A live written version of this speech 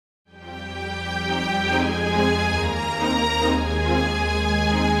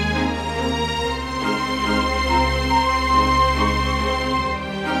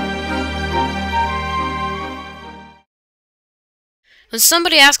When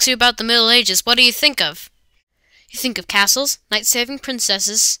somebody asks you about the Middle Ages, what do you think of? You think of castles, knight-saving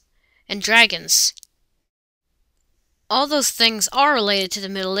princesses, and dragons. All those things are related to the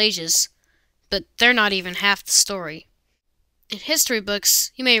Middle Ages, but they're not even half the story. In history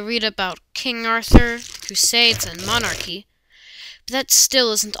books, you may read about King Arthur, crusades, and monarchy, but that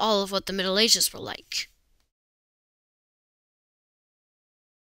still isn't all of what the Middle Ages were like.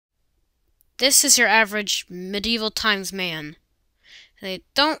 This is your average medieval times man. They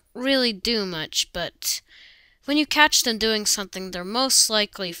don't really do much, but when you catch them doing something, they're most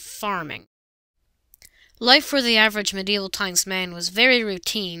likely farming. Life for the average medieval times man was very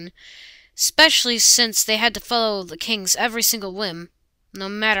routine, especially since they had to follow the king's every single whim, no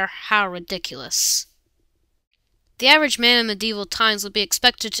matter how ridiculous. The average man in medieval times would be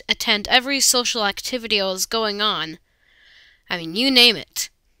expected to attend every social activity that was going on. I mean, you name it.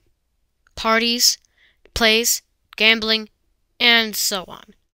 Parties, plays, gambling, and so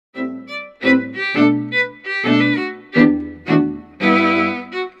on.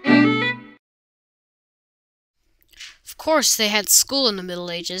 Of course, they had school in the Middle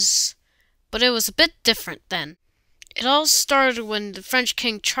Ages, but it was a bit different then. It all started when the French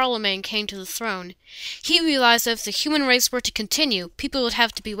king Charlemagne came to the throne. He realized that if the human race were to continue, people would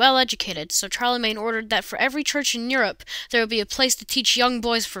have to be well educated, so Charlemagne ordered that for every church in Europe, there would be a place to teach young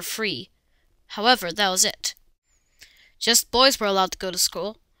boys for free. However, that was it. Just boys were allowed to go to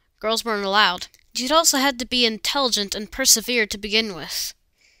school. Girls weren't allowed. You'd also had to be intelligent and persevere to begin with.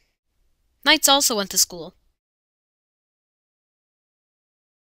 Knights also went to school.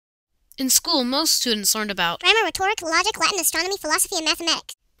 In school, most students learned about grammar, rhetoric, logic, Latin, astronomy, philosophy, and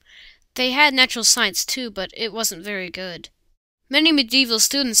mathematics. They had natural science too, but it wasn't very good. Many medieval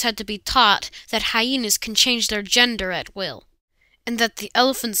students had to be taught that hyenas can change their gender at will, and that the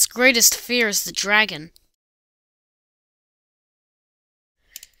elephant's greatest fear is the dragon.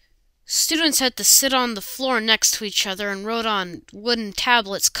 Students had to sit on the floor next to each other and wrote on wooden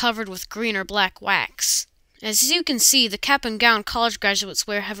tablets covered with green or black wax. As you can see, the cap and gown college graduates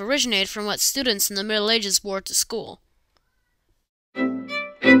wear have originated from what students in the Middle Ages wore to school.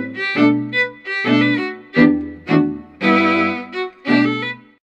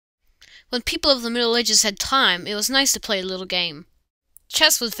 When people of the Middle Ages had time, it was nice to play a little game.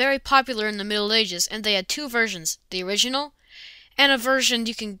 Chess was very popular in the Middle Ages, and they had two versions, the original, and a version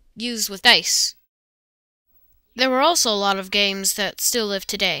you can use with dice. There were also a lot of games that still live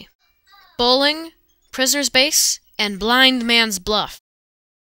today. Bowling, Prisoner's Base, and Blind Man's Bluff.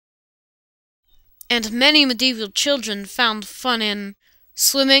 And many medieval children found fun in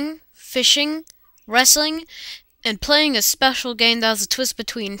swimming, fishing, wrestling, and playing a special game that was a twist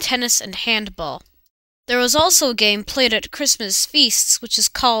between tennis and handball. There was also a game played at Christmas feasts which is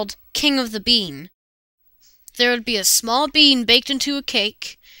called King of the Bean. There would be a small bean baked into a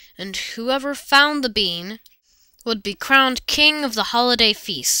cake, and whoever found the bean would be crowned king of the holiday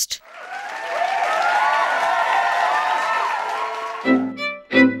feast.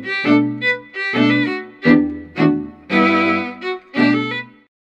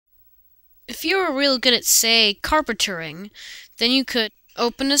 If you were real good at, say, carpentering, then you could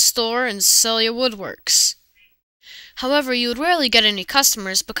open a store and sell your woodworks. However, you would rarely get any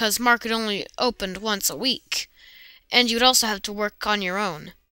customers because market only opened once a week, and you would also have to work on your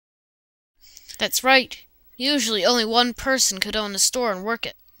own. That's right, usually only one person could own a store and work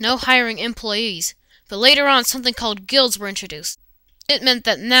it, no hiring employees, but later on something called guilds were introduced. It meant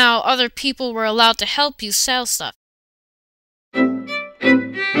that now other people were allowed to help you sell stuff.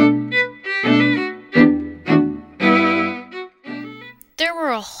 There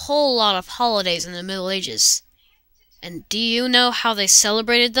were a whole lot of holidays in the Middle Ages. And do you know how they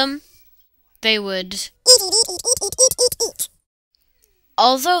celebrated them? They would Eat.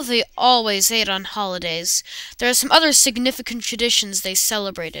 Although they always ate on holidays, there are some other significant traditions they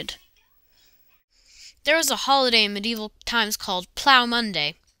celebrated. There was a holiday in medieval times called Plough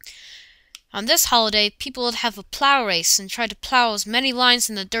Monday. On this holiday, people would have a plough race and try to plough as many lines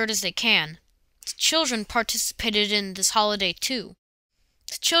in the dirt as they can. The children participated in this holiday too.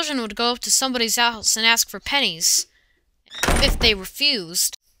 The children would go up to somebody's house and ask for pennies. If they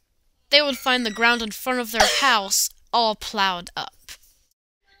refused, they would find the ground in front of their house all plowed up.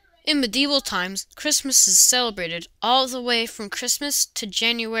 In medieval times, Christmas is celebrated all the way from Christmas to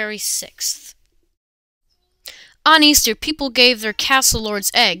January 6th. On Easter, people gave their castle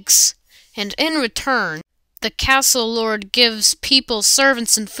lords eggs, and in return, the castle lord gives people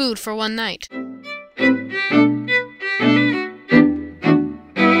servants and food for one night.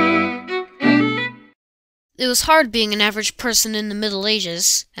 It was hard being an average person in the Middle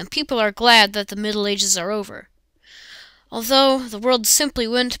Ages, and people are glad that the Middle Ages are over. Although the world simply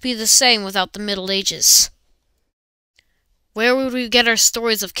wouldn't be the same without the Middle Ages. Where would we get our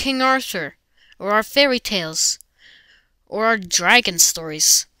stories of King Arthur, or our fairy tales, or our dragon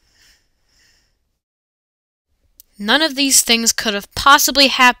stories? None of these things could have possibly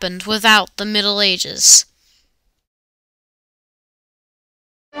happened without the Middle Ages.